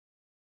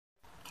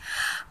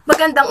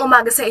Magandang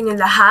umaga sa inyong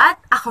lahat.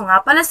 Ako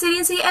nga pala si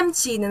Lindsay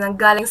MG na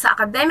nanggaling sa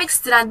academic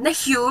strand na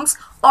HUMS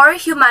or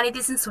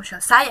Humanities and Social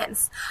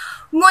Science.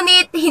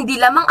 Ngunit hindi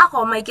lamang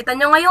ako makikita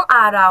nyo ngayong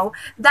araw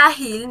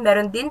dahil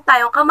meron din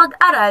tayong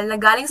kamag-aral na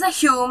galing sa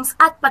HUMS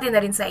at pati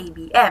na rin sa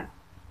ABM.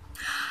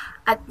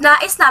 At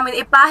nais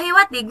namin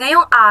ipahiwatig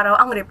ngayong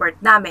araw ang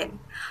report namin.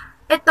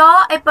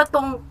 Ito ay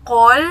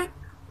patungkol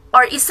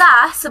or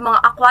isa sa mga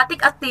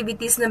aquatic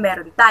activities na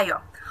meron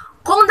tayo.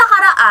 Kung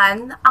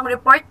nakaraan, ang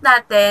report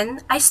natin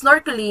ay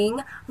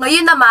snorkeling,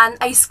 ngayon naman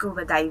ay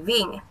scuba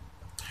diving.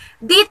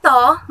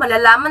 Dito,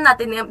 malalaman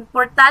natin yung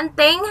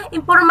importanteng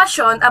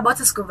impormasyon about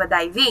sa scuba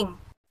diving.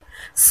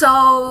 So,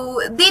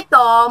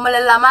 dito,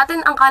 malalaman natin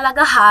ang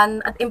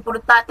kalagahan at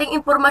importanteng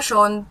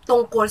impormasyon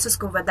tungkol sa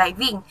scuba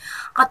diving.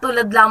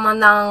 Katulad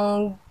lamang ng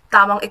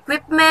tamang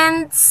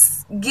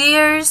equipments,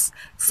 gears,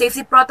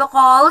 safety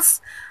protocols,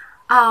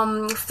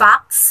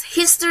 facts,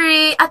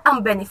 history, at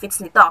ang benefits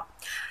nito.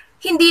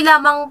 Hindi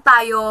lamang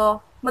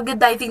tayo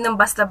mag-diving ng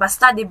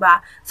basta-basta, di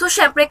ba? So,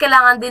 syempre,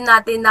 kailangan din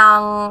natin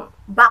ng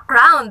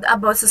background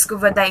about sa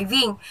scuba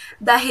diving.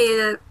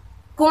 Dahil,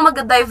 kung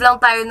mag-dive lang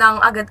tayo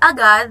ng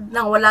agad-agad,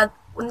 nang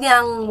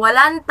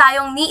wala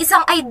tayong ni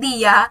isang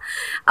idea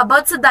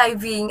about sa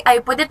diving,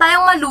 ay pwede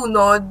tayong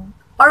malunod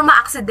or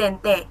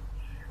maaksidente.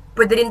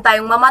 Pwede rin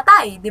tayong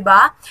mamatay, di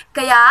ba?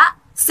 Kaya,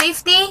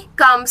 safety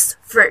comes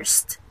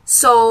first.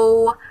 So,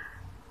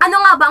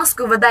 ano nga ba ang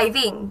scuba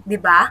diving, di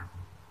ba?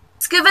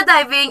 Scuba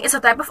diving is a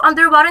type of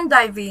underwater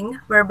diving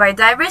whereby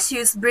divers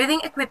use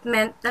breathing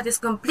equipment that is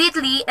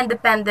completely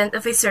independent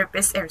of a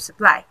surface air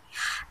supply.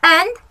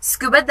 And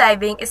scuba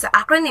diving is an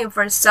acronym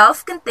for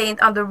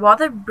self-contained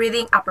underwater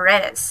breathing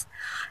apparatus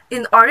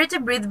in order to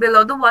breathe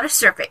below the water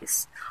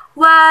surface.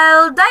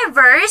 While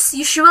divers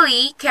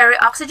usually carry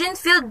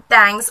oxygen-filled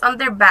tanks on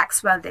their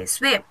backs while they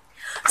swim.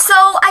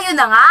 So, ayun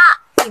na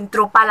nga.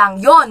 Intro pa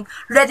lang yon.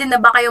 Ready na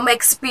ba kayo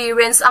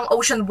ma-experience ang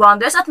ocean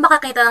wonders at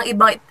makakita ng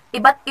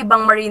iba't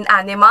ibang marine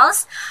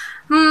animals?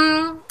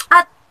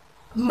 At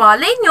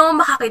malay nyo,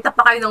 makakita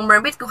pa kayo ng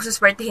mermaid kung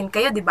suswertihin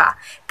kayo, di ba?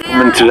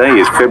 Today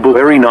is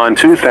February 9,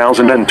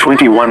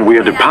 2021. We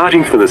are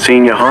departing for the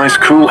Senior High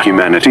School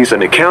Humanities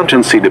and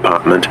Accountancy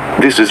Department.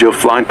 This is your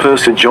flight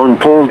purser John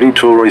Paul D.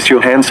 Torres,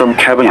 your handsome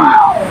cabin.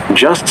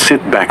 Just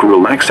sit back,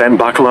 relax and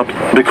buckle up,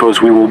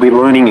 because we will be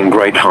learning in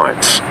great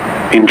heights.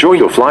 Enjoy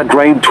your flight.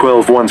 Grade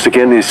 12. Once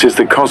again, this is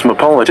the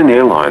Cosmopolitan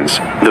Airlines,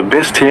 the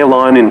best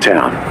airline in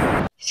town.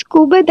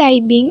 Scuba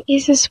diving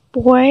is a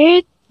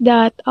sport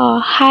that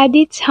had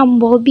its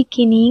humble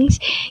beginnings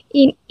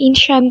in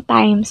ancient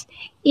times.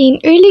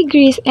 In early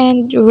Greece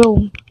and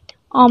Rome,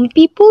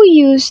 people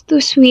used to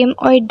swim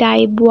or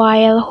dive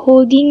while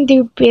holding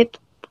their breath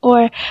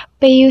or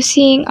by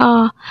using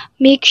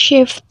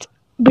makeshift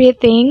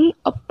breathing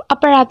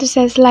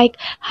apparatuses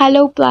like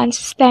hollow plant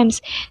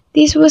stems.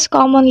 This was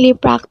commonly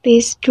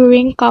practiced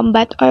during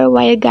combat or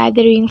while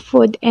gathering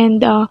food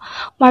and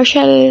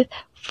marshals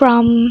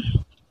from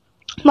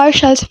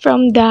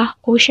the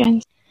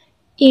oceans.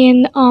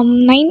 In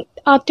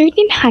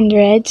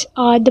 1300s,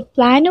 the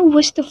plan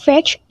was to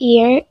fetch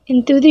air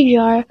into the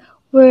jar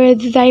where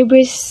the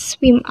divers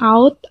swim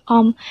out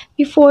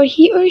before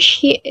he or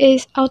she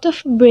is out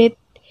of breath.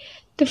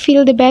 To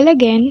fill the bell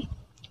again,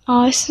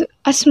 a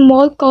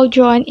small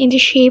cauldron in the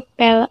shape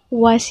bell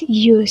was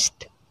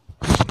used.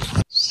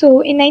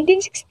 So, in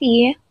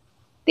 1960,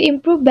 the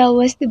improved bell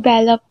was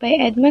developed by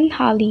Edmund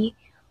Halley.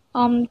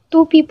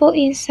 Two people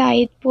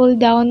inside pulled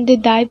down the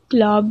dive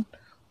globe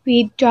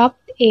with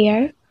dropped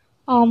air.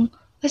 A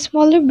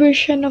smaller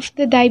version of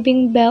the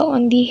diving bell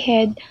on the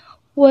head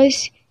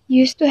was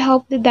used to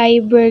help the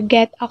diver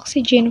get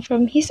oxygen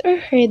from his or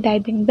her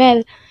diving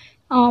bell.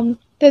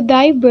 The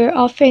diver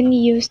often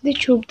used the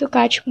tube to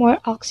catch more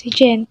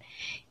oxygen,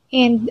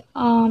 and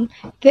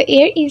the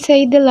air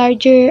inside the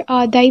larger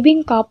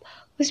diving cup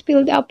was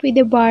filled up with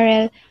a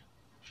barrel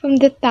from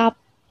the top,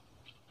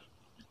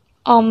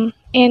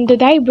 and the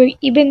diver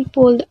even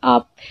pulled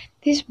up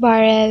this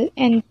barrel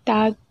and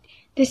tagged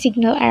the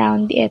signal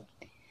around it.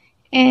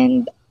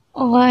 And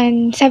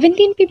on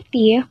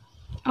 1750,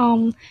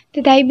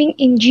 the diving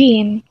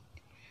engine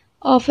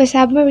of a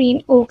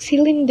submarine oak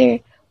cylinder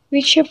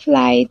which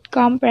supplied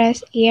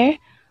compressed air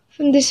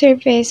from the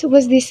surface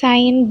was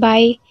designed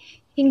by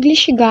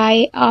English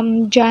guy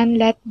John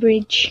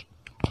Lethbridge.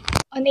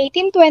 On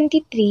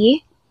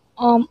 1823,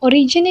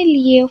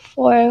 originally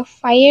for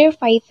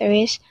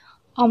firefighters,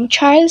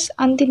 Charles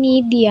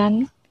Anthony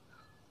Dean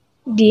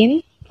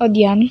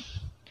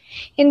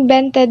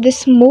invented the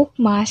smoke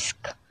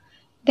mask.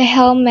 The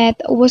helmet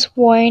was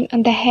worn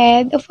on the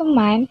head of a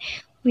man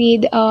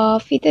with a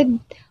fitted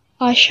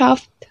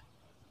shaft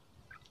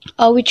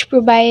which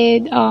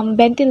provided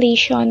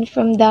ventilation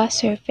from the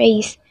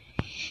surface.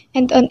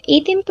 And on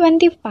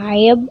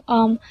 1825,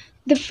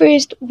 the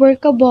first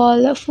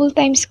workable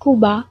full-time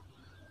scuba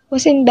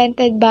was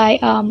invented by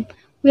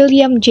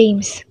William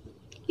James.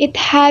 It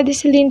had a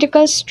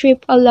cylindrical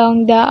strip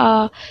along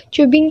the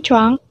tubing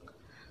trunk,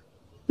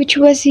 which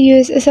was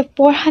used as a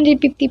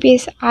 450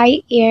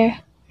 psi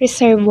air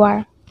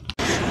reservoir.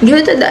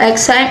 Due to the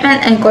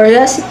excitement and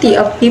curiosity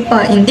of people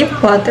in deep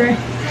water,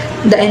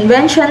 the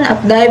invention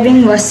of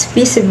diving was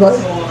feasible,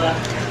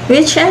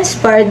 which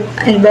inspired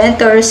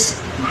inventors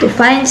to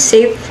find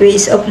safe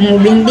ways of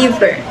moving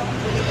deeper.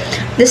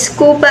 The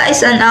Scuba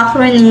is an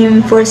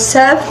acronym for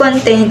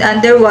Self-Contained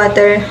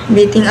Underwater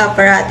Breathing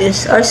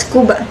Apparatus, or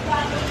Scuba.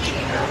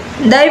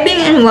 Diving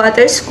in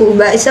water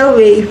scuba is a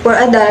way for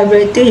a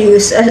diver to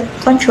use a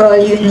control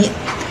unit,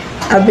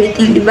 a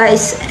breathing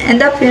device,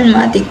 and a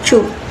pneumatic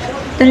tube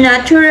to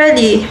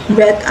naturally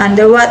breathe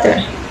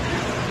underwater.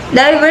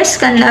 Divers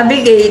can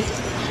navigate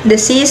the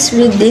seas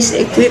with this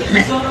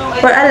equipment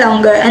for a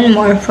longer and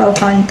more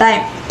profound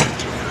time.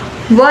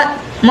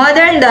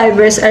 Modern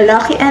divers are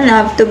lucky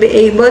enough to be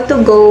able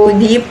to go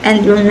deep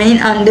and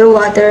remain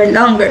underwater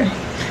longer.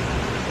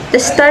 The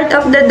start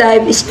of the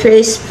dive is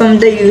traced from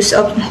the use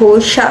of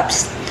hole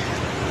shafts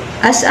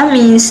as a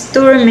means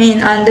to remain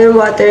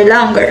underwater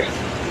longer.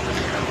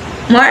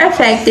 More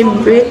effective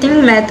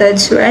breathing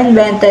methods were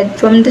invented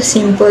from the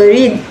simple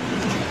reed.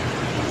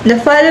 The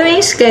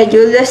following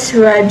schedule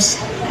describes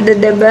the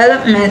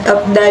development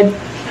of dive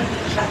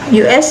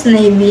U.S.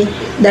 Navy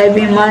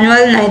Diving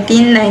Manual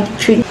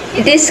 1993.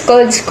 It is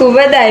called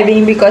scuba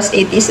diving because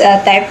it is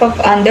a type of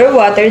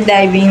underwater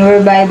diving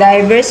whereby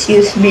divers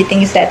use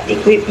breathing set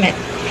equipment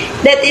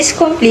that is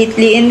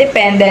completely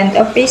independent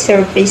of a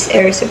surface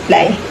air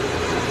supply.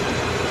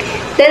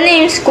 The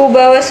name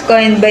scuba was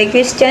coined by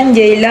Christian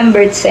J.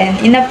 Lambertsen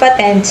in a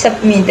patent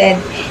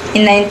submitted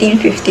in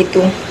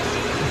 1952.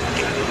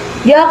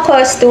 Jacques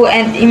Cousteau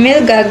and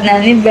Emile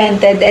Gagnan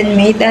invented and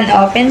made an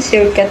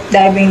open-circuit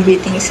diving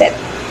breathing set.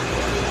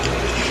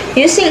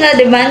 Using a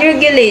demand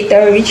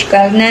regulator, which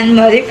Gagnan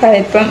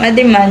modified from a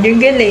demand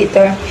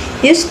regulator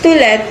used to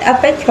let a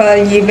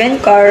petrol-driven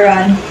car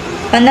run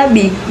on a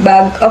big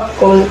bag of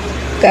coal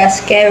gas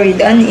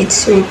carried on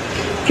its roof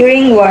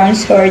during warm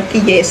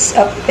shortages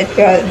of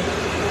petrol.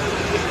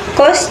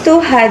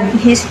 Cousteau had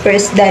his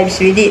first dives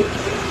with it.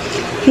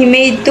 He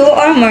made 2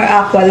 or more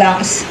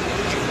aqualungs.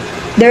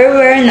 There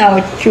were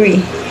now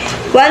 3,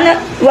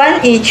 one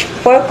each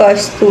for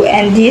Cousteau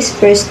and his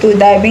first 2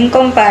 diving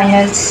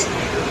companions,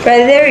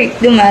 Frederic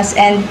Dumas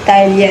and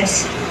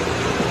Thalies.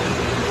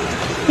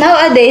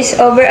 Nowadays,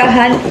 over a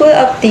handful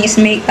of things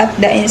make up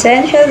the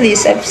essential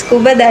list of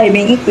scuba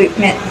diving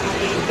equipment,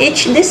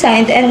 each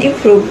designed and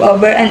improved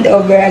over and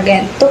over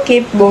again to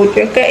keep both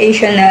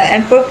recreational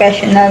and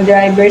professional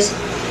divers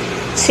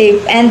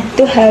safe and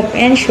to help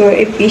ensure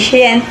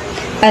efficient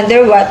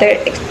underwater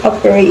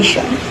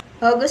operation.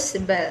 August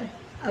Bell,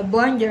 a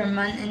born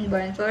German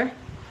inventor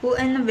who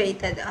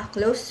innovated a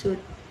closed suit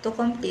to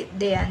complete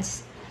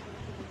Diane's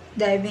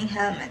diving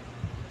helmet.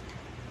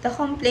 The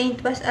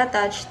complaint was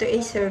attached to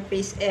a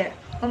surface air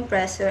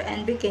compressor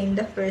and became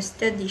the first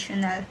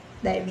traditional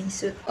diving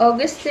suit.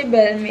 Auguste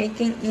Bell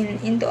making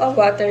into a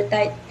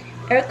watertight,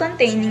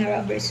 air-containing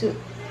rubber suit.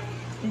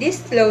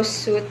 This closed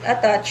suit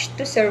attached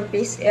to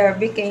surface air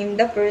became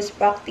the first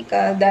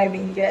practical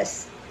diving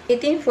dress. In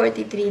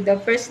 1843,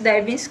 the first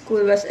diving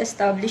school was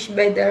established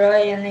by the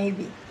Royal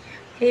Navy.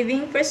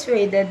 Having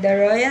persuaded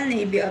the Royal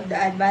Navy of the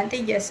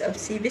advantages of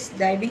sea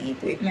diving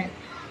equipment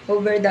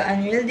over the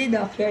unwieldy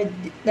dockyard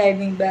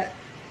diving bell,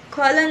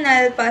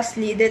 Colonel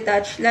Pasley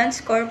detached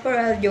Lance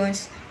Corporal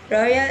Jones'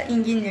 Royal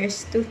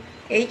Engineers to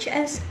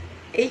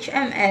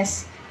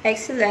HMS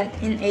Excellent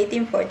in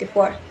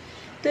 1844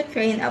 to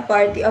train a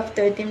party of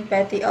 13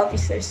 petty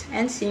officers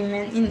and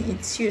seamen in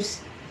its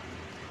use.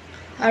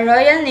 A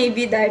Royal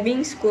Navy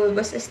diving school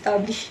was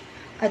established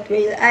at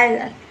Whale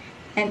Island,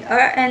 and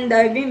RN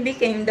diving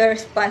became the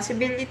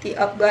responsibility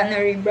of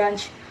Gunnery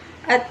Branch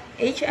at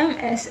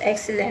HMS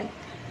Excellent,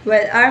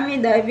 while Army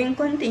diving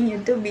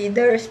continued to be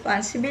the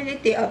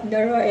responsibility of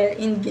the Royal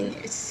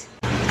Engineers.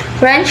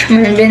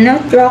 Frenchmen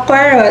Benoit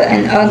Roquerolles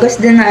and Auguste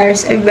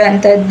Denayres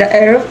invented the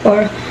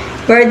aerophore,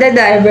 where the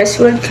divers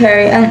would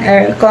carry an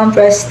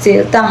air-compressed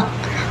steel tank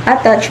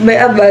attached by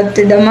a valve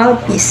to the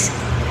mouthpiece.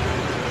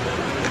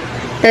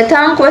 The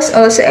tank was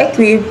also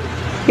equipped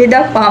with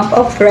a pump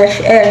of fresh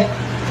air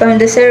from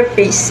the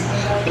surface.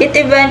 It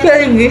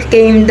eventually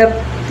became the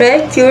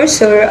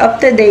precursor of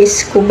today's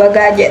scuba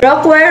gadget.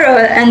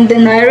 Roquerolles and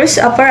Denayres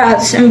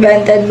apparatus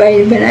invented by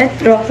Benoit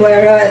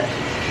Roquerolles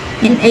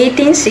in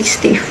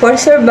 1860 for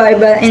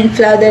survival in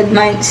flooded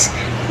mines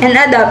and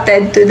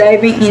adapted to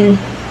diving in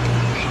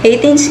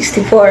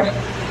 1864.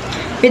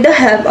 With the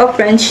help of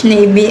French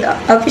Navy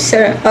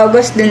officer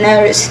Auguste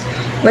Denayres,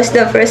 was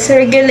the first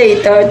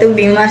regulator to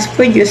be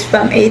mass-produced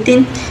from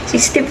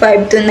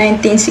 1865 to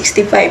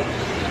 1965.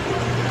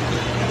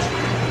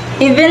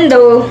 Even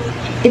though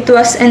it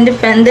was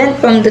independent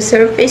from the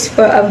surface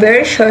for a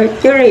very short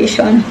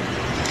duration,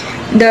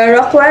 the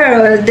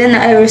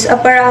Roquerolles-Denayres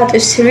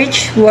apparatus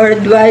reached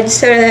worldwide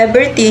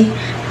celebrity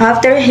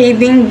after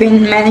having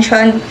been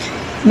mentioned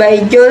by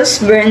Jules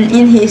Verne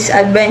in his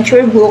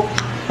adventure book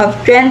of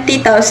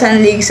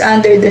 20,000 Leagues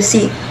Under the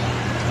Sea.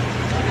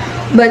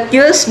 But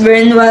Jules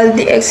Verne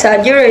wildly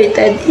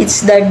exaggerated its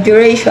dive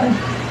duration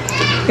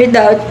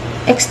without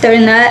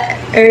external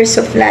air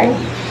supply.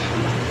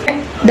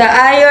 The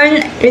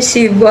iron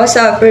reservoir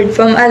suffered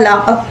from a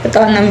lack of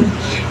autonomy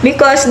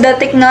because the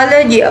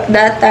technology of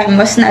that time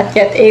was not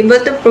yet able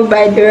to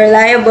provide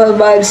reliable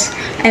valves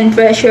and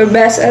pressure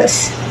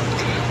vessels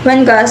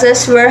when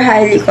gases were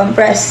highly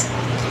compressed.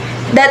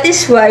 That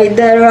is why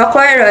the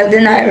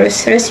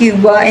Rockwell-Roddenirus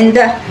reservoir in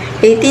the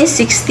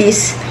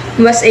 1860s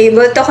was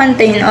able to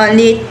contain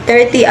only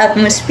 30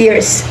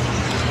 atmospheres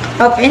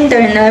of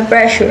internal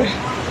pressure,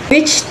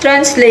 which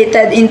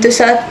translated into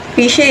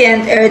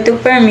sufficient air to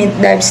permit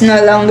dives no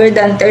longer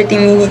than 30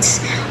 minutes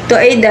to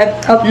a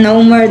depth of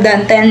no more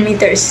than 10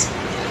 meters.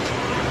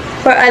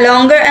 For a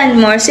longer and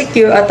more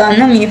secure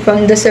autonomy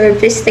from the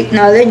surface,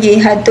 technology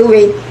had to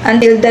wait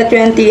until the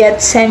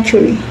 20th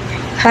century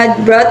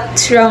had brought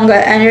stronger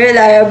and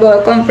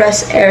reliable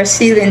compressed air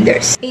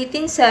cylinders.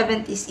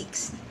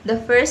 1876. The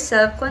first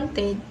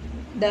self-contained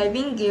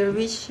diving gear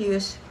which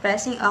used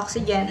pressing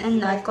oxygen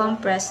and not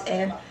compressed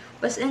air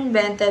was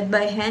invented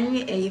by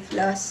Henry A.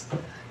 Floss,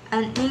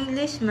 an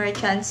English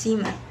merchant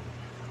seaman.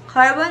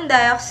 Carbon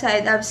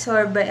dioxide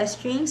absorbed by a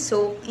string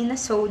soaked in a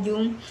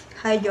sodium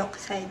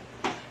hydroxide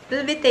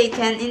will be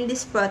taken in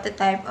this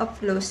prototype of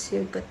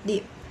closed-circuit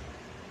dip.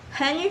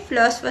 Henry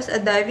Floss was a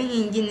diving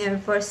engineer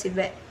for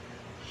Scuba.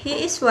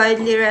 He is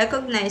widely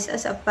recognized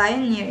as a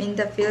pioneer in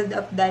the field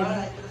of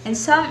diving, and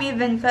some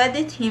even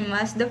credit him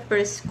as the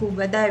first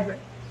scuba diver,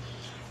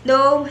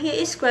 though he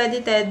is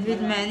credited with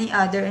many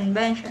other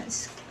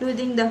inventions,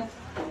 including the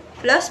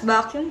Floss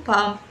vacuum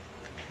pump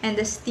and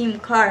the steam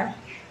car.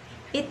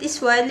 It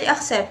is widely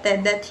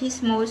accepted that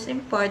his most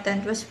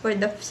important was for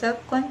the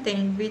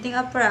self-contained breathing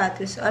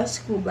apparatus or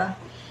scuba,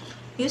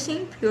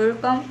 using pure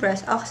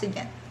compressed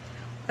oxygen.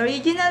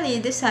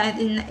 Originally designed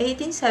in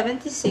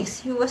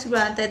 1876, he was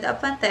granted a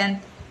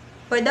patent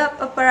for the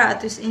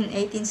apparatus in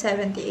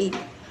 1878,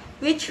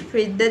 which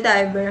freed the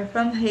diver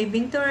from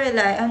having to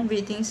rely on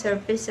breathing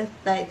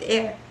surface-supplied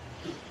air.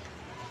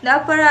 The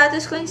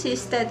apparatus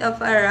consisted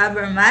of a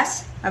rubber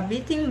mask, a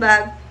breathing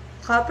bag,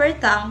 a copper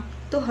tank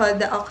to hold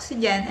the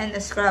oxygen, and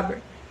a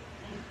scrubber.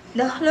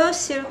 The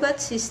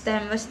closed-circuit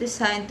system was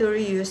designed to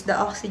reuse the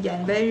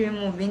oxygen by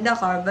removing the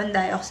carbon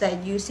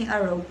dioxide using a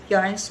rope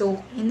yarn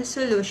soaked in a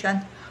solution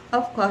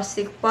of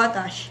caustic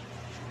potash,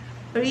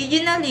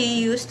 originally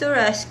used to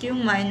rescue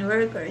mine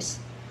workers.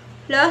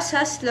 Floss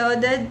has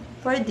lauded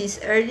for this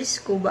early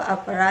scuba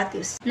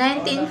apparatus.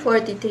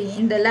 1943,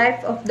 in the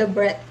life of the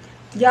Brett,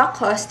 Jacques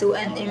Cousteau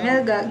and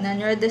Emile Gagnon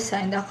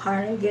redesigned a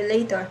car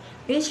regulator,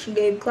 which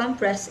gave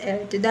compressed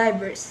air to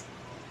divers.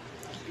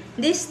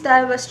 This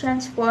dive was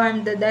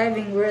transformed the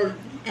diving world,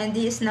 and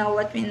this is now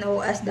what we know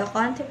as the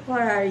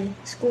contemporary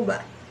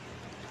scuba.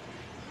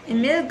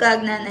 Emile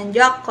Gagnon and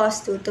Jacques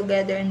Cousteau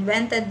together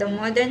invented the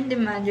modern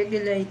demand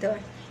regulator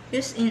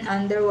used in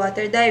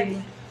underwater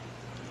diving.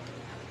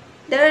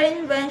 Their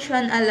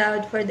invention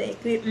allowed for the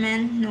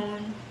equipment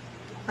known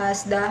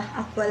as the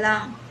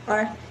Aquatic,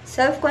 or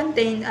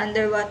self-contained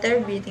underwater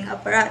breathing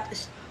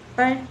apparatus,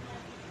 or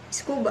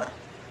Scuba,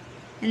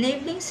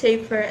 enabling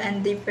safer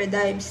and deeper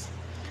dives.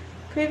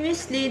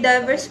 Previously,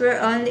 divers were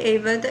only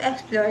able to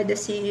explore the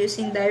sea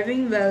using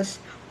diving bells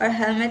or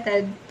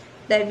helmeted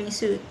diving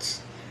suits,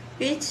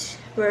 which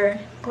were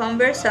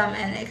cumbersome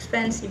and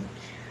expensive.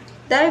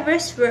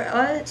 Divers were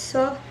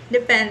also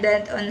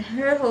dependent on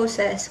air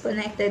hoses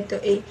connected to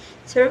a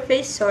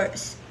surface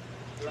source.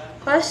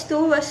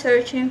 Cousteau was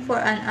searching for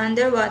an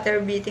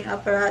underwater breathing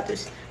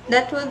apparatus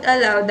that would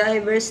allow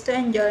divers to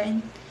enjoy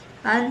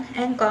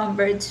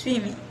unencumbered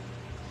swimming.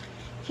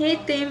 He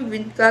teamed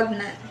with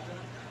Gagnon,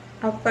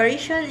 a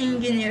Parisian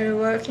engineer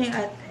working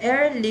at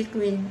Air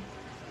Liquide,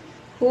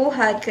 who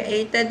had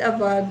created a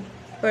valve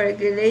for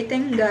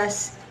regulating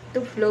gas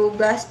to flow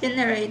gas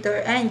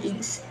generator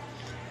engines.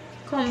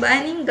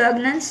 Combining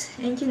Gagnon's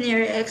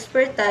engineering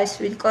expertise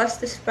with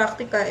Cousteau's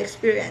practical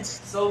experience,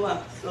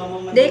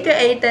 they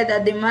created a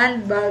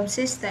demand valve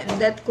system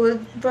that could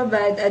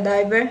provide a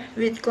diver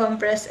with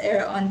compressed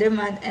air on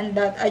demand and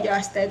that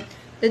adjusted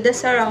to the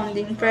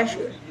surrounding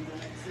pressure.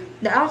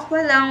 The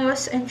Aqualang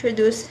was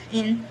introduced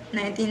in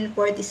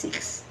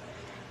 1946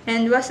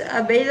 and was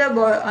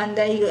available on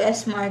the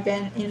U.S.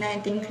 market in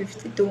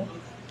 1952.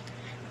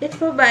 It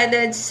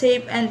provided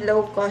safe and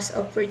low-cost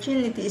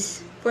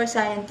opportunities for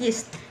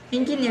scientists,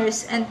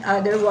 engineers, and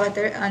other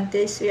water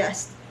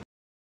enthusiasts.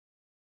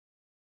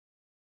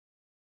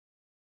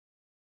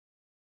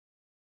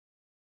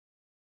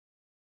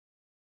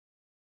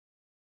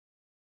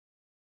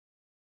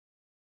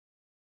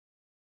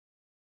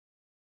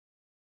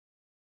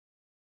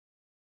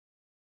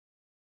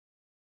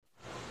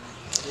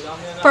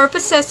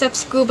 Purposes of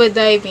scuba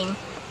diving.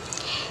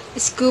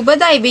 Scuba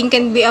diving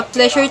can be a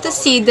pleasure to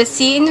see the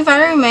sea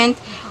environment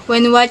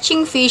when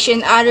watching fish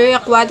and other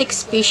aquatic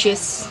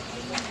species,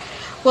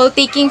 while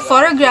taking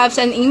photographs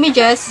and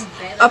images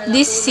of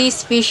these sea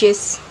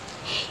species.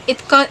 It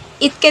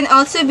can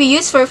also be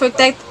used for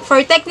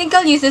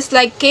technical uses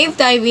like cave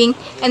diving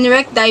and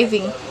wreck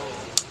diving.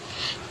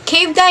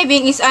 Cave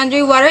diving is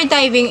underwater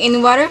diving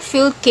in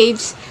water-filled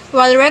caves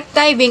while wreck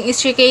diving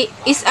is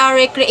a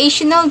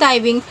recreational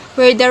diving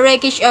where the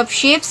wreckage of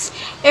ships,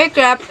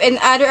 aircraft, and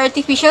other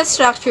artificial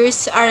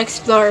structures are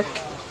explored.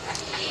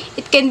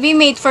 It can be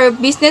made for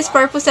business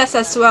purposes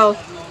as well.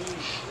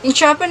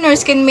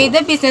 Entrepreneurs can make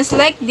a business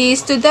like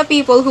this to the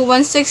people who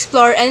wants to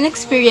explore and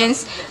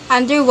experience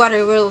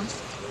underwater world.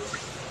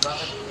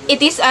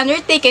 It is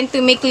undertaken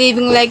to make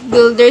living like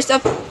builders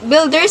of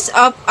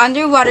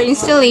underwater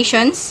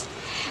installations,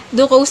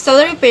 do coastal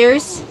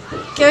repairs,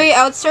 carry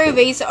out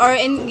surveys, or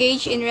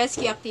engage in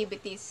rescue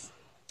activities.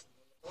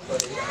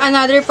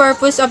 Another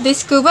purpose of the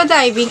scuba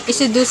diving is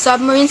to do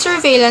submarine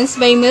surveillance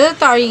by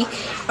military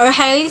or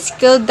highly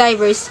skilled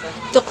divers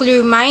to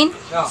clear mine,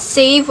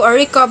 save, or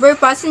recover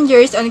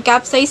passengers on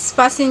capsized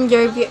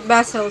passenger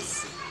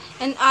vessels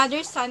and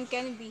other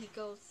sunken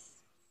vehicles.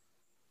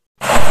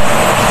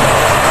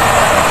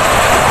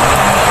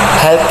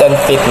 Health and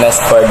fitness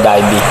for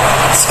diving.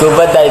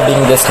 Scuba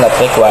diving does not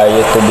require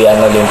you to be an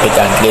Olympic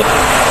athlete,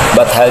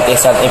 but health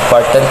is an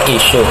important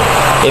issue.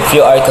 If you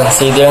are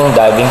considering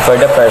diving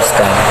for the first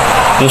time,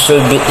 you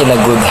should be in a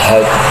good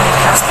health,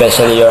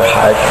 especially your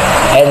heart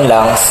and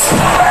lungs.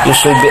 You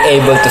should be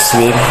able to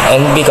swim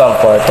and be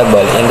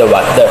comfortable in the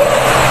water.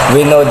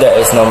 We know there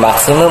is no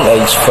maximum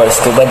age for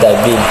scuba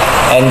diving,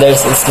 and there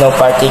is no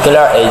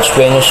particular age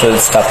when you should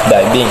stop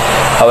diving.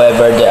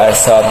 However, there are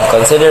some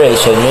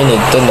considerations you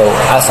need to know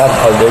as an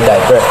older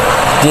diver.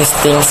 These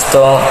things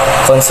to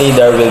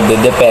consider will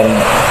depend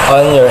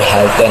on your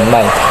health and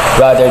mind,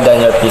 rather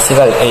than your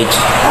physical age.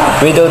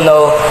 We do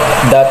know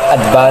that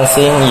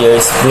advancing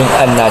years bring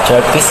a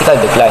natural physical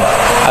decline,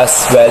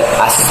 as well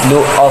as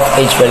slew of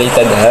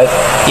age-related health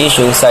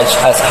issues such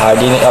as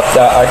hardening of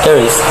the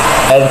arteries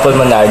and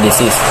pulmonary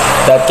disease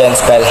that can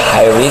spell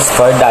high risk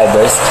for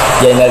divers.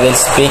 Generally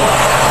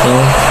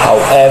speaking,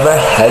 however,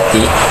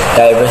 healthy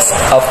divers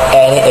of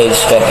any age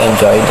can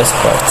enjoy the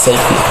sport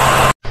safely.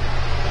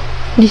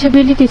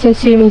 Disabilities and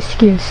swimming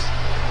skills.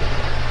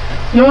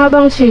 Ano nga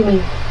bang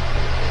swimming?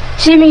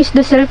 Swimming is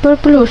the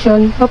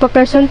self-propulsion of a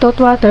person taught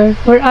water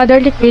or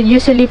other liquid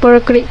usually for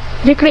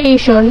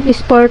recreation,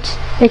 sports,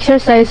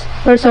 exercise,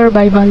 or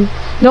survival.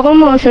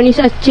 Locomotion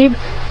is achieved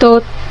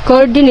to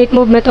coordinate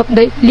movement of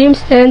the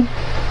limbs and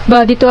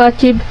body to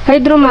achieve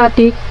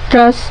hydromatic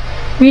thrust,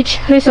 which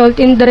result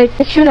in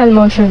directional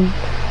motion.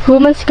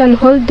 Humans can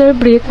hold their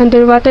breath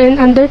underwater and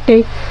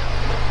undertake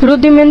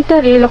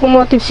rudimentary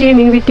locomotive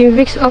swimming within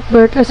weeks of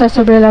birth as a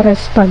several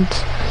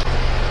response.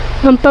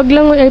 Ang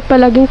paglangoy ay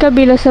palaging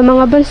kabilang sa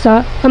mga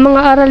bansa. Ang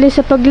mga aralin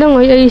sa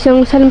paglangoy ay isang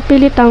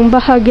sampilitang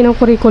bahagi ng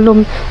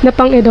kurikulum na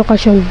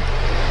pang-edukasyon.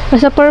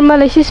 As a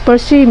formalized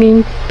sport,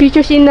 swimming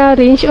features in a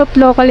range of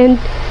local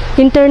and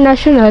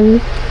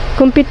international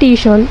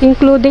competition,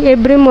 including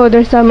every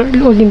modern Summer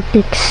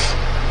Olympics.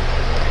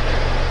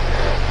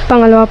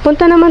 Pangalawa,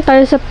 punta naman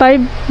tayo sa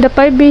the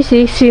 5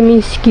 basic swimming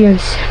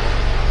skills.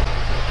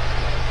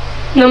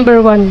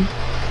 Number 1.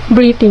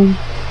 Breathing.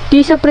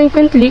 This is a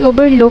frequently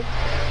overlooked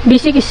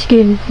basic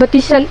skill, but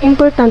is an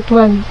important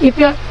one. If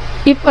you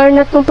are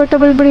not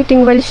comfortable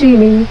breathing while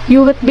swimming,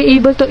 you won't be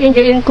able to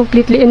enjoy it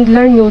completely and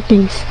learn new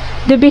things.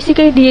 The basic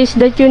idea is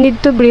that you need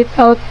to breathe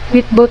out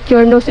with both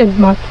your nose and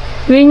mouth.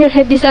 When your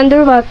head is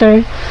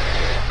underwater,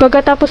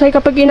 pagkatapos ay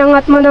kapag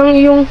inangat mo ng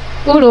iyong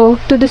ulo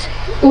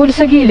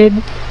sa gilid,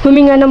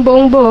 huminga ng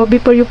buong buo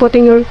before you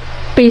putting your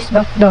face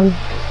back down.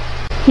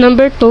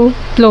 Number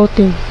 2.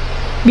 Floating.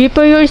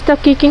 Before you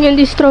start kicking and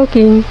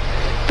stroking,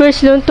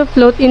 first learn to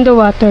float in the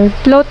water.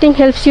 Floating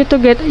helps you to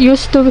get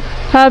used to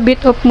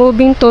habit of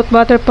moving through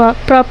water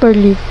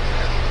properly.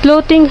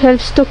 Floating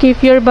helps to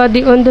keep your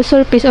body on the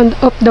surface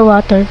of the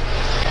water.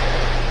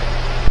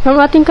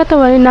 Ang ating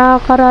katawan ay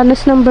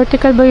nakakaranas ng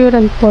vertical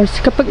buoyant force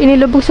kapag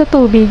inilubog sa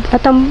tubig,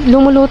 at ang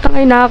lumulutang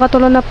ay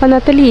nakakatulong na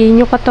panatilihin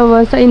yung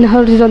katawan sa in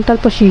horizontal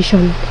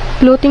position.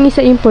 Floating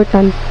is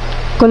important.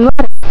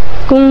 Kunwari,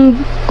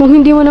 kung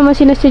hindi mo naman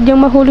sinasadyang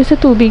mahulog sa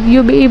tubig,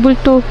 you'll be able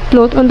to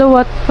float on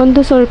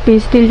the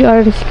surface till you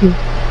are rescued.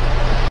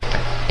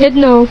 And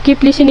now,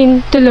 keep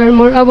listening to learn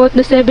more about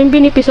the 7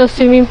 benefits of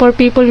swimming for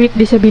people with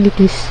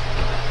disabilities.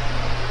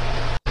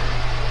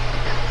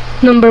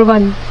 Number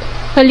 1.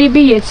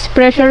 Alleviates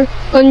pressure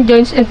on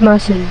joints and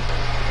muscle.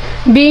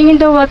 Being in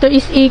the water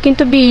is akin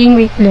to being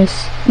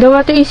weightless. The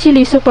water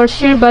easily supports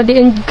your body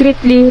and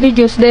greatly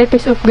reduces the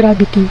effects of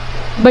gravity.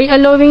 By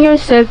allowing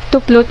yourself to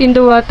float in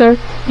the water,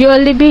 you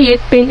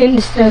alleviate pain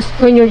and stress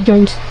on your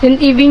joints and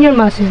even your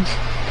muscles.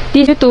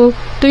 This is due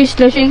to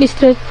stretch and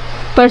stretch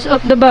parts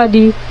of the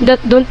body that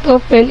don't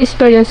often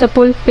experience a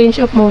full range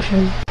of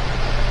motion.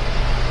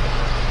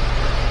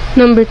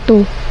 Number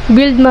 2.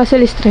 Build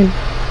muscle strength.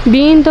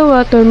 Being in the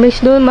water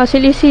makes the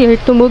muscle easier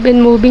to move,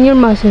 and moving your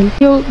muscle,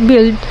 you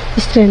build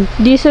strength.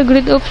 This is a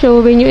great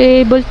option when you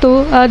are able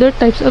to other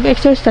types of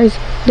exercise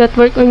that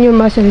work on your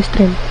muscle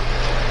strength.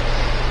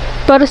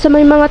 Para sa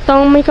may mga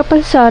taong may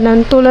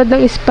kapansanan tulad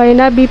ng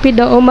spina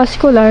bifida o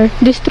muscular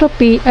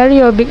dystrophy,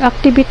 aerobic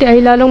activity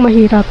ay lalong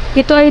mahirap.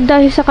 Ito ay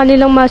dahil sa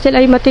kanilang muscle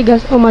ay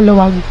matigas o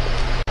maluwag.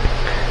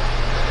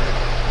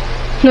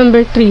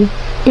 Number 3.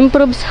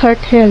 Improves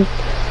heart health.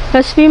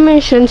 As we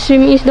mentioned,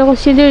 swimming is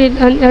considered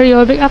an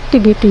aerobic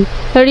activity.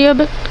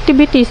 Aerobic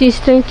activities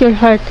strengthen your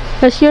heart.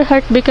 As your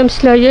heart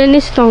becomes larger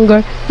and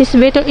stronger, it's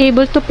better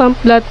able to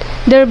pump blood,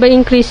 thereby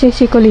increasing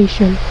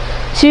circulation.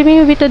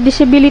 Swimming with a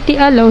disability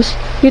allows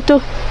you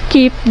to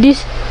keep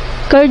these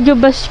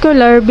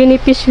cardiovascular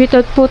benefits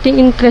without putting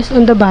stress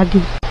on the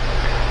body.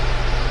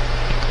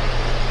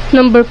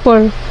 Number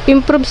 4.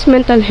 Improves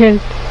mental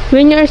health.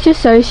 When you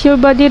exercise, your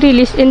body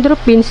releases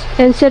endorphins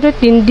and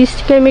serotonin. This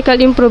chemical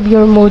improve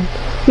your mood.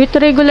 With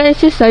regular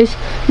exercise,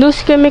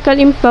 those chemical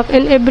impact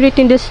and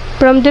everything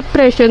from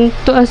depression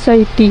to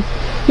anxiety.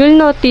 You'll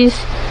notice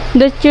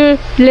that you're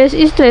less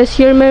stressed,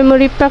 your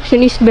memory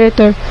function is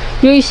better,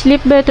 you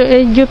sleep better,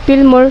 and you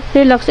feel more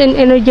relaxed and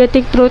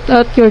energetic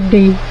throughout your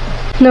day.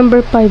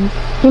 Number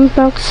 5.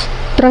 Impacts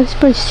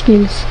transfer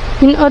skills.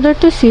 In order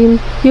to swim,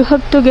 you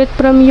have to get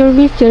from your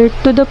wheelchair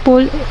to the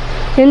pool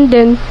and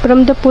then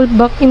from the pool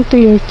back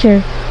into your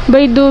chair.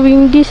 By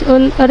doing this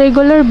on a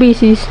regular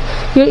basis,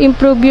 you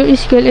improve your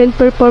skill and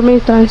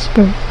performance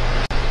transfer.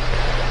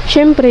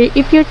 Siyempre,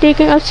 if you're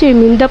taking out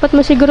swimming, dapat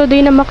masigurado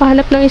na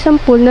makahanap ng isang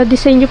pool na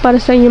disenyo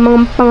para sa inyong mga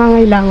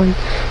pangangailangan.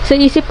 Sa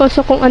isip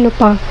also kung ano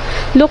pa.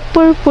 Look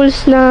for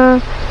pools na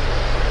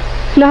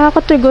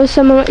nakakatugon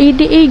sa mga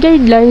ADA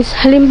guidelines.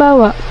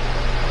 Halimbawa,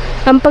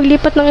 ang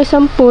paglipat ng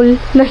isang pool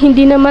na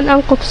hindi naman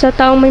angkop sa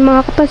taong may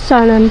mga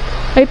kapansanan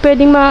ay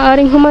pwedeng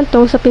maaaring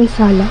humantong sa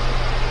pinsala.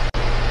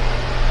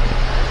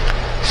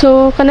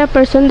 So, can a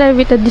person dive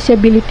with a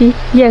disability?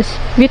 Yes,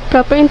 with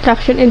proper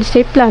instruction and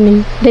safe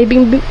planning,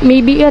 diving may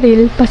be a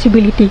real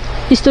possibility.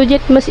 The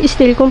student must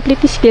still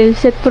complete skill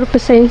set for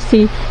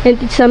proficiency, and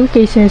in some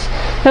cases,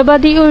 a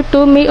body or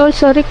two may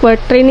also require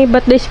training,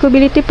 but the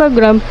Scuba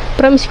program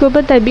from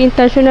Scuba Diving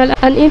International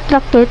an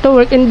instructor to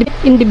work in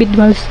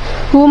individuals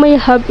who may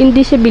have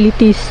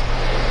disabilities.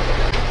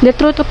 The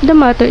truth of the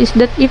matter is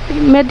that if a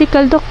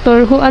medical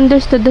doctor who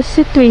understood the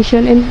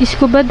situation and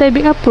scuba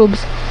diving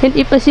approves, and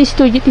if a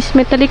student is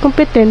mentally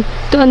competent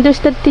to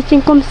understand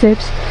teaching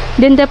concepts,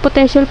 then the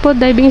potential for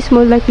diving is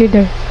more likely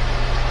there.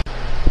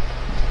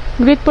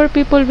 Great for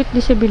people with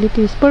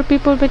disabilities. For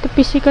people with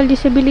physical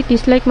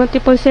disabilities like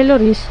multiple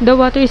sclerosis, the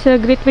water is a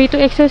great way to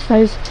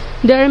exercise.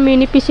 There are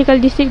many physical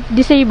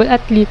disabled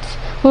athletes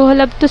who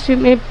love to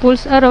swim in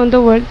pools around the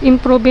world,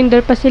 improving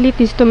their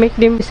facilities to make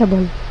them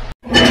visible.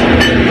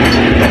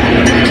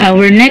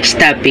 Our next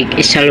topic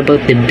is all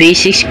about the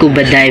basic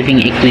scuba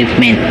diving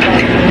equipment.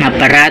 Ang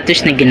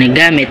aparatos na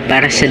ginagamit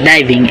para sa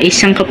diving ay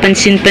isang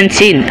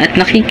kapansin-pansin at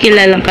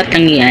nakikilalang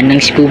katangian ng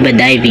scuba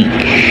diving.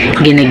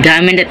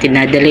 Ginagamit at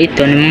tinadala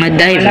ito ng mga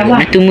diver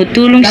na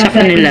tumutulong sa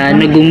kanila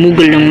na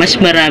gumugol ng mas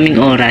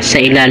maraming oras sa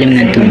ilalim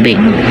ng tubig.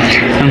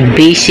 Ang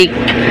basic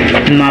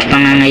na mga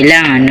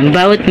pangangailangan ng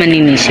bawat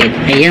maninisid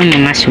ay ang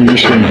mga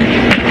sumusunod.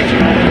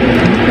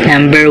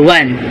 Number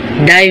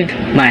 1. Dive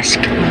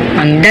mask.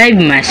 Ang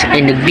dive mask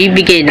ay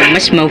nagbibigay ng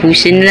mas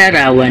mahusay na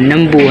larawan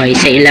ng buhay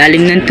sa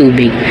ilalim ng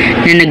tubig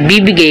na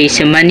nagbibigay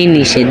sa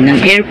maninisid ng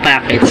air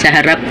pocket sa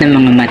harap ng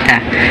mga mata.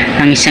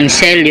 Ang isang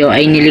selyo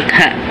ay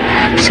nilikha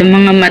sa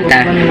mga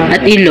mata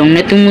at ilong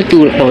na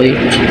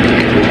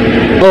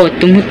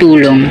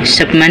tumutulong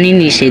sa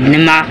maninisid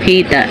na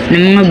makakita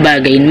ng mga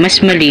bagay na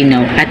mas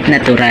malinaw at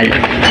natural.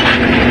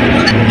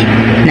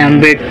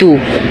 Number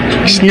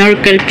 2.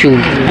 Snorkel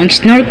tube. Ang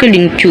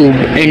snorkeling tube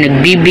ay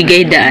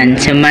nagbibigay daan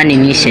sa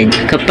maninisid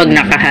kapag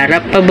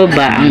nakaharap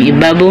pababa ang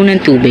ibabaw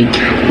ng tubig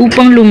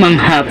upang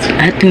lumanghap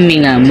at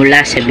huminga mula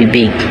sa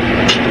bibig.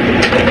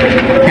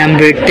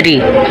 Number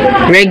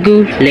 3.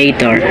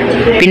 Regulator.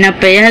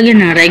 Pinapayagan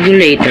ng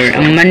regulator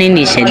ang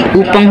maninisid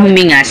upang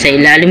huminga sa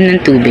ilalim ng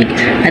tubig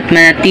at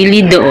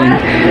manatili doon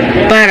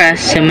para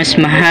sa mas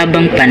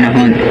mahabang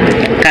panahon.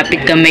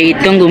 Kapit kamay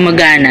itong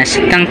gumagana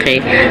sa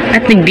tangke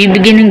at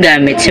nagbibigay ng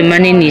gamit sa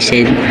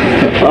maninisid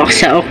o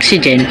sa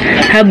oxygen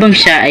habang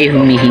siya ay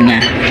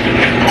humihinga.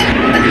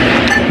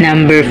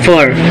 Number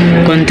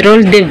 4.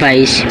 Control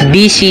device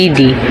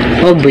BCD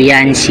o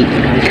buoyancy.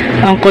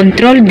 Ang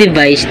control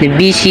device na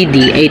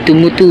BCD ay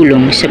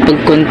tumutulong sa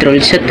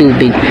pagkontrol sa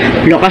tubig,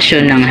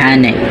 lokasyon ng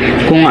hanay,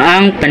 kung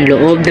ang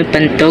panloob ng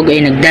pantog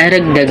ay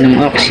nagdaragdag ng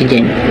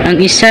oxygen. Ang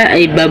isa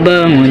ay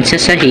babangon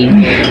sa sahig,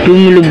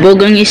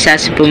 lumulubog ang isa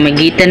sa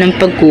pamagitan ng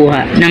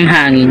pagkuha ng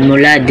hangin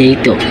mula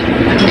dito.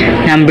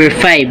 Number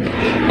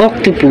 5.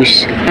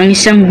 Octopus. Ang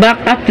isang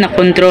backup na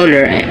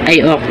controller ay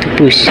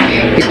octopus.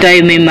 Ito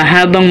ay may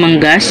mahabang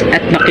manggas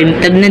at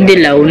makimtab na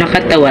dilaw na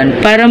katawan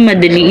para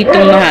madali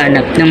itong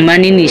mahanap ng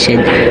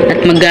maninisid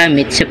at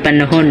magamit sa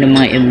panahon ng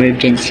mga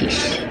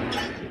emergencies.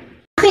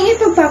 Aking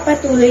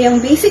ipagpapatuloy ang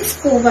basic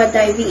scuba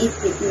diving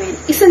equipment.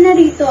 Isa na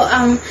rito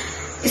ang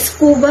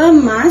scuba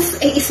mask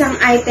ay isang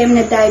item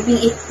na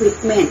diving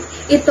equipment.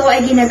 Ito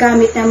ay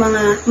ginagamit ng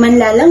mga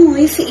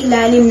manlalangoy sa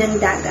ilalim ng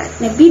dagat.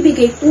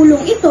 Nagbibigay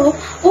tulong ito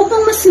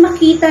upang mas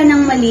makita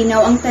ng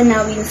malinaw ang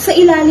tanawin sa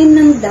ilalim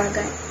ng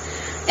dagat.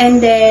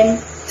 And then,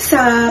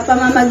 sa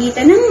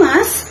pamamagitan ng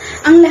mask,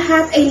 ang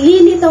lahat ay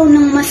lilitaw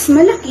ng mas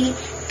malaki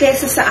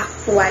kaysa sa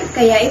aktual.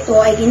 Kaya ito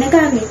ay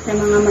ginagamit ng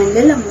mga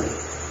manlalangoy.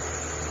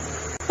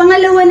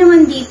 Pangalawa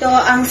naman dito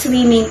ang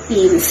swimming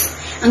pins.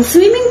 Ang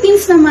swimming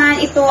pins naman,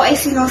 ito ay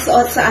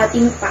sinusuot sa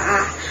ating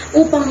paa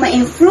upang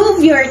ma-improve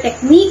your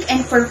technique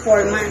and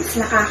performance.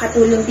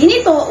 Nakakatulong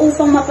din ito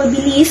upang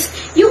mapabilis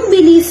yung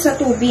bilis sa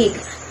tubig.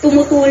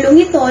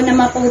 Tumutulong ito na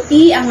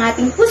maputi ang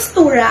ating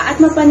postura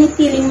at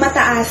mapanatiling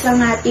mataas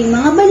ang ating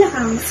mga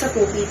balakang sa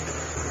tubig.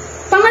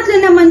 Pangatlo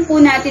naman po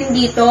natin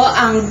dito,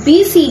 ang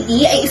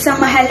BCD ay isang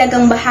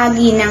mahalagang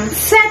bahagi ng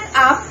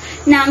setup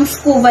ng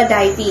scuba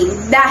diving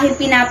dahil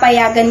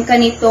pinapayagan ka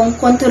nitong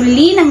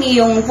kontrolin ang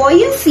iyong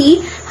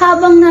buoyancy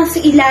habang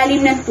nasa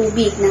ilalim ng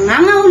tubig.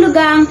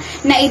 Nangangahulugang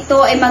na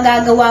ito ay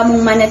magagawa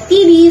mong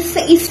manatili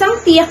sa isang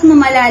tiyak na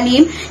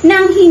malalim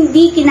nang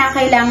hindi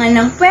kinakailangan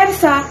ng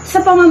pwersa sa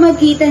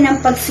pamamagitan ng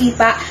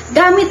pagsipa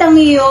gamit ang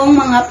iyong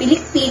mga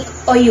pilikpik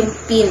o yung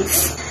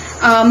pins.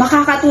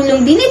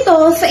 Makakatulong din ito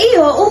sa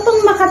iyo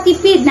upang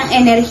makatipid ng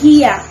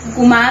enerhiya.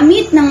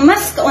 Gumamit ng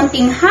mas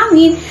kaunting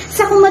hangin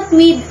sa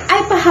kumatwid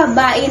ay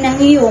pahabain ang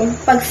iyong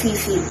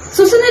pagsisid.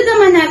 Susunod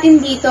naman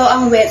natin dito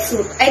ang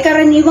wetsuit ay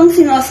karaniwang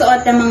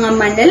sinusuot ng mga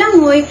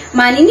manlalangoy,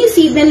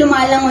 maninisid na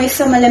lumalangoy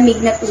sa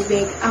malamig na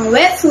tubig. Ang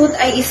wetsuit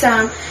ay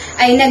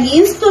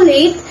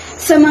nag-insulate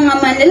sa mga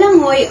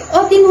manlalangoy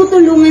o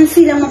tinutulungan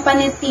silang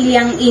mapanatili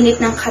ang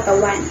init ng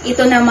katawan.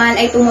 Ito naman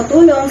ay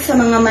tumutulong sa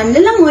mga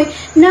manlalangoy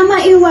na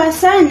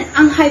maiwasan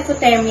ang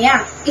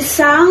hypothermia,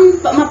 isang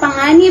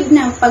mapanganib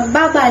ng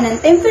pagbaba ng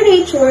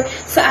temperature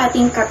sa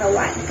ating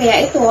katawan.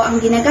 Kaya ito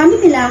ang ginagamit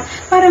nila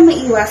para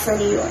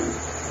maiwasan iyon.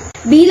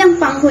 Bilang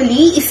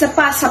panghuli, isa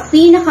pa sa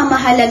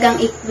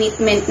pinakamahalagang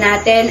equipment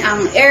natin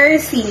ang air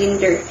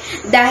cylinder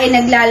dahil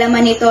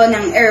naglalaman ito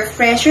ng air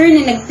pressure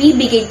na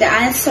nagbibigay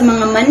daan sa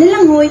mga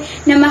manlalangoy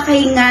na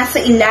makahinga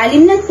sa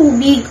ilalim ng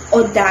tubig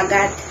o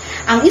dagat.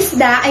 Ang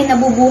isda ay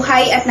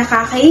nabubuhay at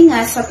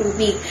nakakahinga sa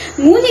tubig.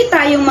 Ngunit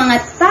tayong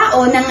mga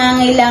tao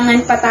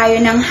nangangailangan pa tayo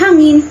ng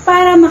hangin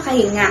para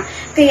makahinga.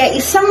 Kaya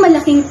isang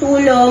malaking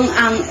tulong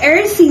ang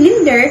air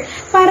cylinder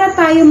para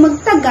tayo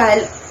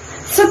magtagal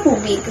sa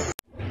tubig.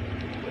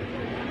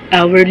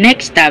 Our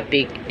next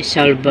topic is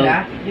all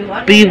about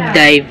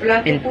pre-dive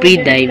and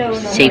pre-dive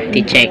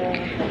safety check.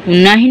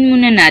 Unahin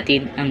muna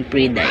natin ang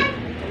pre-dive.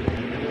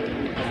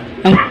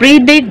 Ang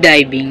pre-dive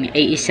diving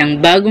ay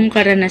isang bagong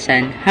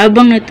karanasan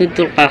habang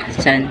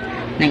natutuklasan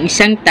ng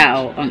isang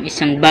tao ang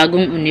isang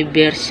bagong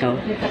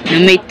universo na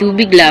may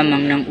tubig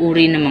lamang ng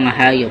uri ng mga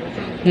hayop.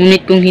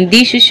 Ngunit kung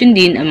hindi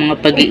susundin ang mga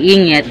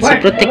pag-iingat sa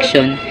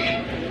proteksyon,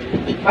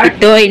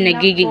 ito ay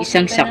nagiging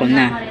isang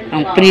sakuna.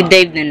 Ang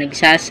pre-dive na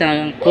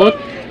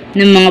nagsasangkot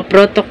ng mga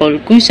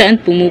protocol kung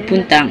saan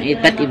pumupunta ang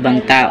iba't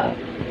ibang tao.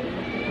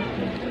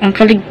 Ang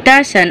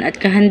kaligtasan at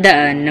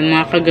kahandaan ng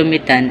mga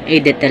kagamitan ay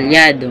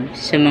detalyado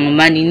sa mga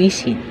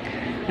maninisid.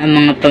 Ang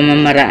mga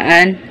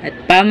pamamaraan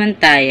at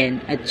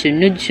pamantayan at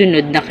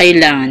sunod-sunod na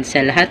kailangan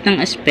sa lahat ng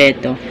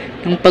aspeto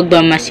ng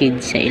pagmamasid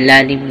sa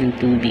ilalim ng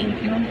tubig.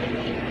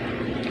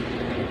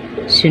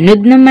 Sunod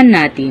naman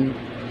natin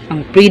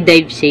ang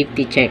pre-dive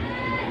safety check.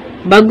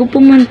 Bago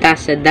pumunta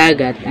sa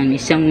dagat ang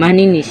isang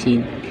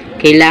maninisid,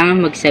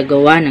 kailangan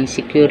magsagawa ng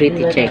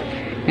security check.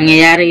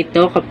 Nangyayari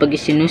ito kapag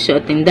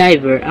isinusuot ng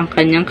diver ang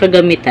kanyang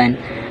kagamitan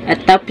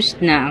at tapos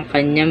na ang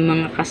kanyang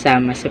mga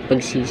kasama sa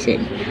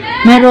pagsisid.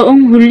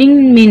 Mayroong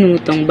huling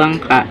minutong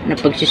bangka na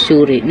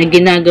pagsusuri na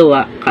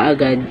ginagawa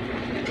kaagad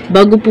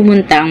bago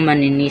pumunta ang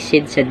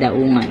maninisid sa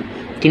daungan.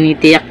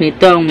 Tinitiyak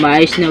nito ang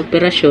maayos na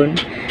operasyon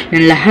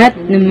ng lahat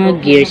ng mga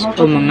gears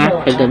o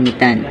mga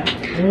kagamitan.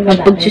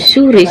 Ang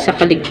pagsusuri sa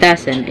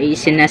kaligtasan ay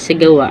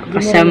isinasagawa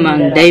kasama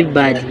ang dive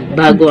body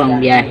bago ang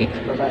biyahe.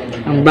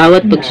 Ang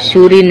bawat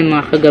pagsusuri ng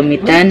mga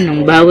kagamitan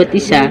ng bawat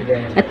isa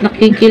at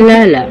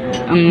nakikilala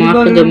ang mga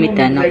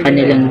kagamitan ng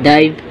kanilang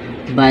dive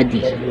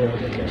body.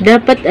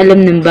 Dapat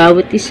alam ng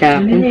bawat isa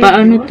kung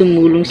paano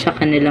tumulong sa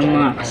kanilang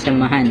mga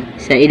kasamahan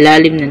sa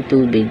ilalim ng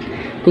tubig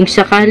kung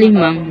sakali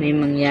mang may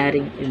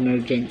mangyaring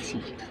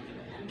emergency.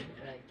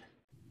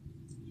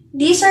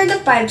 These are the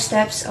 5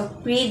 steps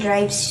of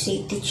pre-dive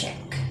safety check.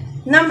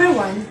 Number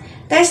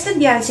 1, test the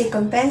buoyancy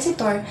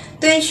compensator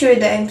to ensure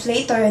the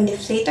inflator and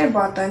deflator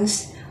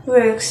buttons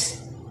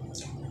works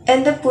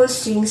and the pull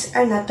strings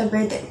are not a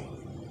burden.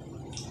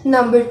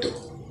 Number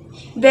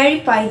 2,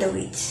 verify the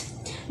weights.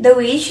 The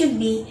weight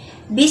should be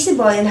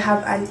visible and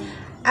have an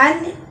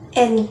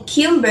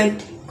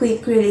unencumbered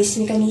quick release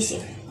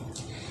mechanism.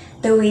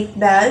 The weight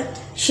belt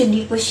should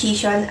be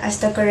positioned as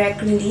the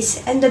correct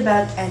release and the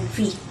belt end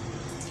free.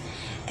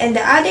 And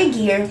the other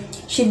gear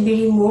should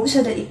be removed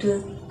so that it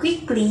will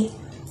quickly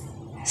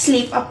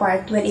slip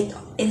apart when it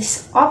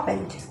is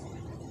opened.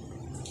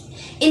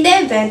 In the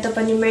event of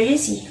an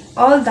emergency,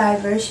 all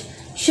divers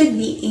should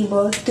be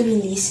able to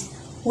release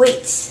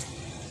weights.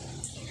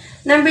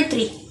 Number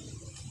 3,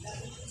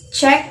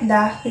 check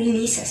the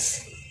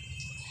releases.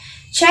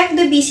 Check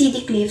the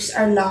BCD clips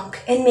are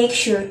locked and make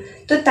sure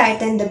to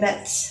tighten the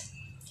belts.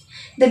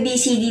 The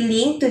BCD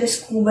link to the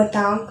scuba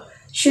tank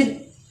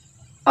should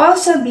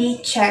also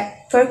be checked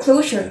for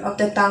closure of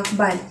the tank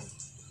band.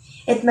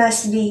 It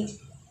must be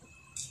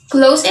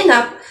close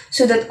enough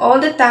so that all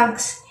the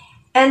tanks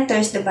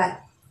enters the band.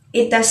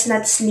 It does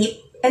not slip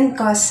and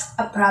cause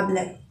a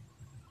problem.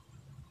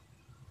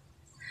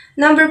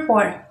 Number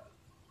 4.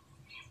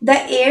 The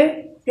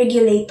air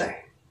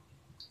regulator.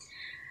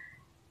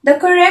 The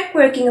correct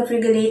working of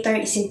regulator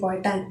is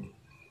important.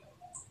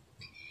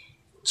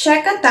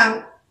 Check a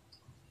tank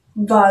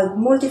valve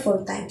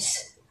multiple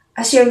times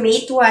as your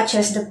mate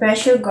watches the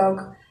pressure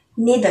gauge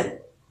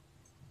needle.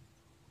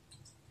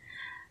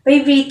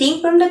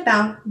 Vibrating from the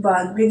tank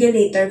valve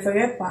regulator for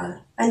your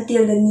pal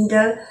until the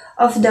needle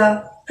of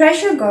the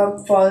pressure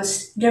gauge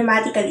falls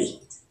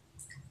dramatically.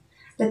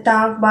 The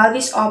tank valve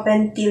is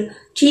open till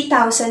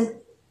 3000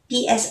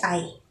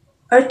 psi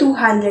or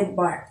 200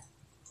 bar.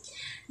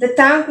 The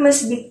tank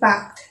must be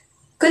packed.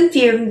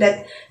 Confirm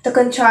that the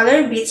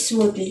controller breathes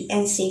smoothly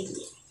and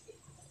safely.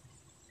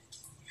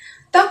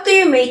 Talk to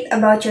your mate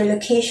about your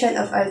location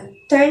of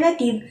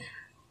alternative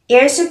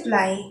air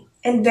supply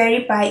and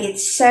verify it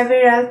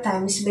several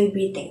times by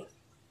breathing.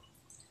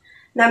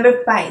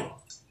 Number 5.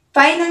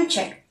 Final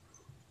check.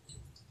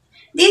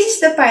 This is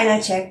the final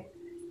check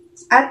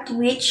at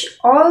which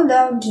all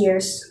the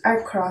gears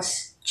are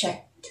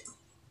cross-checked.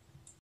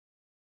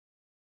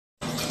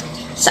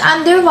 Sa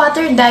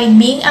underwater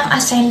diving, ang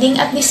ascending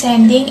at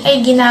descending ay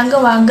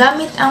ginagawa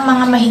gamit ang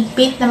mga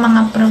mahigpit na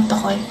mga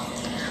protocol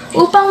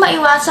upang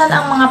maiwasan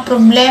ang mga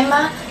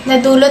problema na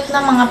dulot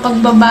ng mga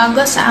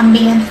pagbabago sa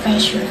ambient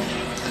pressure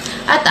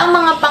at ang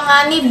mga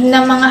panganib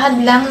na mga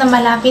hadlang na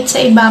malapit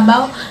sa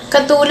ibabaw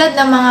katulad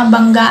ng mga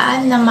banggaan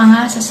ng mga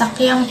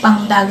sasakyang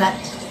pangdagat.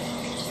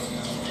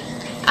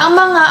 Ang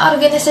mga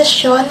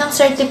organisasyon ng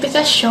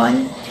sertipikasyon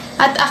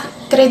at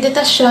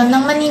akreditasyon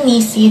ng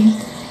maninisid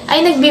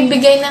ay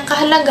nagbibigay ng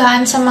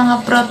kahalagahan sa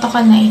mga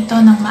protokol na ito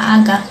ng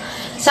maaga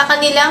sa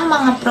kanilang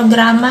mga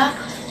programa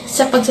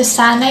sa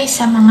pagsasanay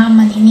sa mga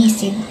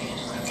maninisid.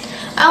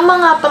 Ang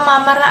mga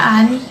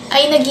pamamaraan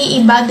ay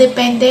nag-iiba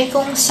depende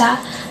kung sa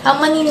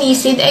ang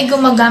maninisid ay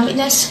gumagamit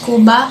ng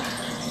scuba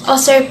o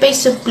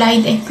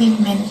surface-supplied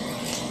equipment.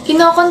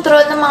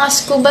 Kinokontrol ng mga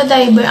scuba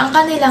diver ang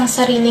kanilang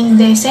sariling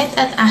descent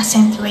at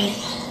ascent rate,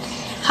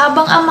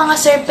 habang ang mga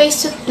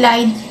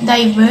surface-supplied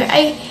diver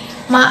ay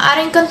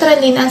maaaring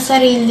kontrolin ang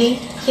sarili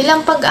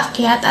nilang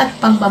pag-akyat at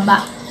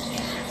pagbaba,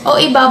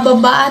 o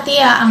ibababa at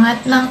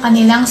iaangat ng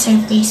kanilang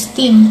surface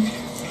team,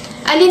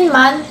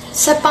 alinman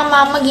sa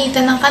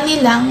pamamagitan ng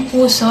kanilang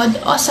pusod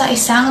o sa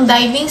isang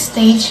diving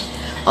stage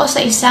o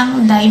sa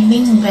isang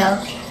diving bell.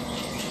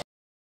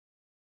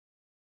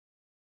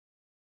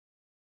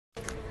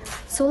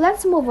 So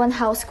let's move on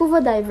how scuba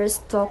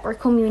divers talk or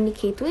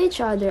communicate with each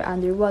other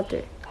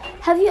underwater.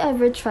 Have you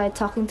ever tried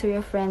talking to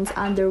your friends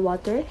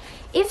underwater?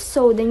 If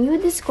so, then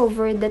you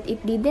discovered that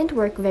it didn't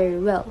work very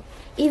well.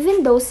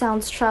 Even though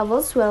sounds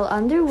travels well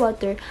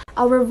underwater,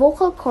 our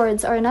vocal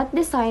cords are not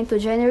designed to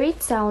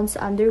generate sounds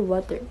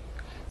underwater.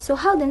 So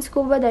how then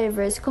scuba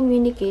divers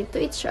communicate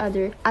to each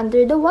other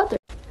under the water?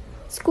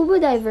 Scuba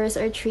divers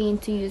are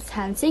trained to use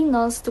hand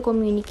signals to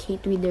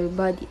communicate with their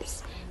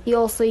bodies. They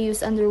also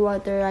use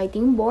underwater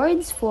writing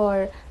boards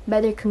for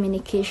better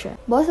communication.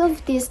 Both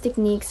of these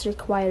techniques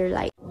require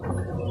light.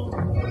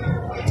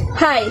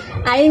 Hi,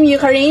 I am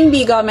Eukarine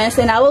B. Gomez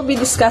and I will be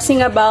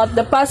discussing about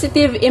the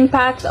positive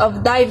impact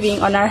of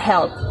diving on our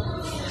health.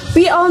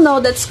 We all know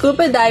that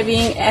scuba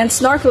diving and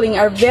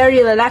snorkeling are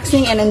very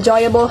relaxing and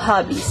enjoyable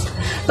hobbies.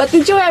 But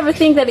did you ever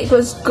think that it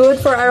was good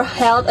for our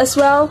health as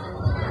well?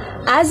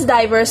 As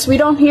divers, we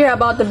don't hear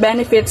about the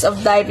benefits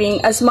of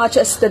diving as much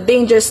as the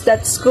dangers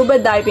that scuba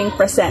diving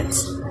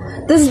presents.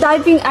 Does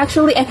diving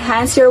actually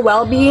enhance your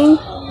well-being?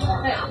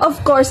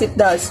 Of course it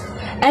does.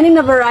 And in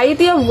a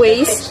variety of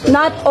ways,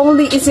 not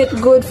only is it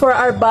good for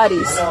our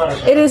bodies,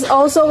 it is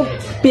also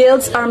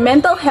builds our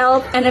mental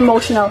health and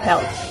emotional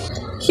health.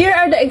 Here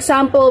are the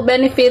example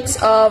benefits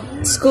of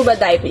scuba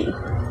diving.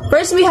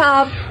 First, we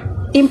have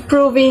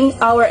improving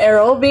our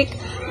aerobic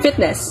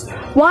fitness.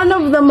 One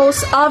of the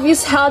most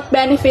obvious health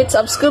benefits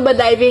of scuba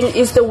diving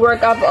is the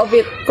workout of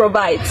it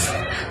provides.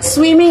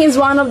 Swimming is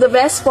one of the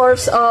best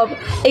forms of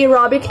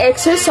aerobic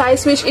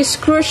exercise, which is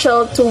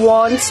crucial to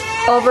one's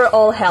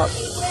overall health.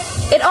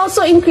 It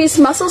also increases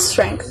muscle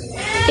strength.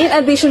 In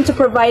addition to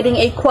providing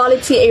a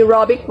quality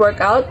aerobic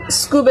workout,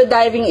 scuba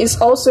diving is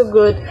also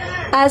good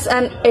as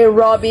an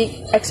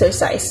aerobic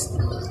exercise.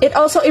 It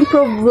also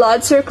improves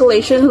blood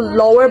circulation,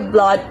 lower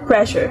blood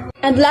pressure.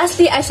 And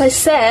lastly, as I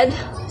said,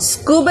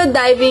 scuba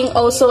diving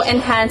also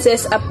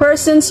enhances a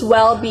person's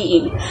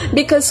well-being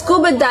because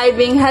scuba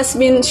diving has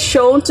been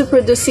shown to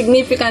produce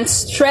significant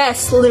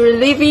stress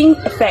relieving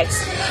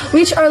effects,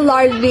 which are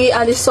largely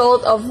a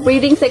result of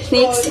breathing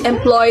techniques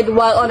employed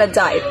while on a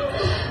dive.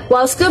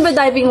 While scuba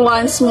diving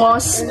ones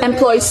must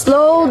employ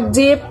slow,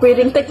 deep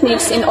breathing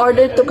techniques in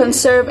order to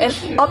conserve and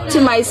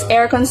optimize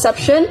air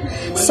consumption,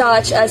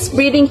 such as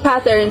breathing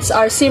patterns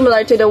are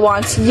similar to the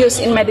ones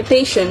used in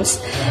meditations,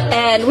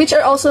 and which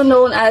are also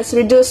known as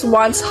reduce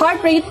one's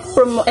heart rate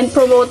and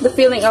promote the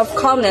feeling of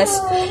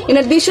calmness. In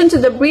addition to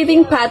the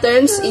breathing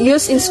patterns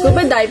used in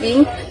scuba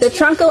diving, the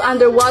tranquil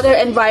underwater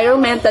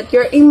environment that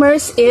you're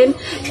immersed in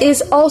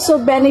is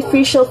also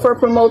beneficial for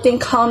promoting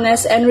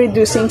calmness and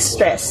reducing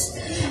stress.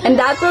 And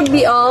that would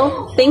be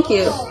all. Thank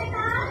you.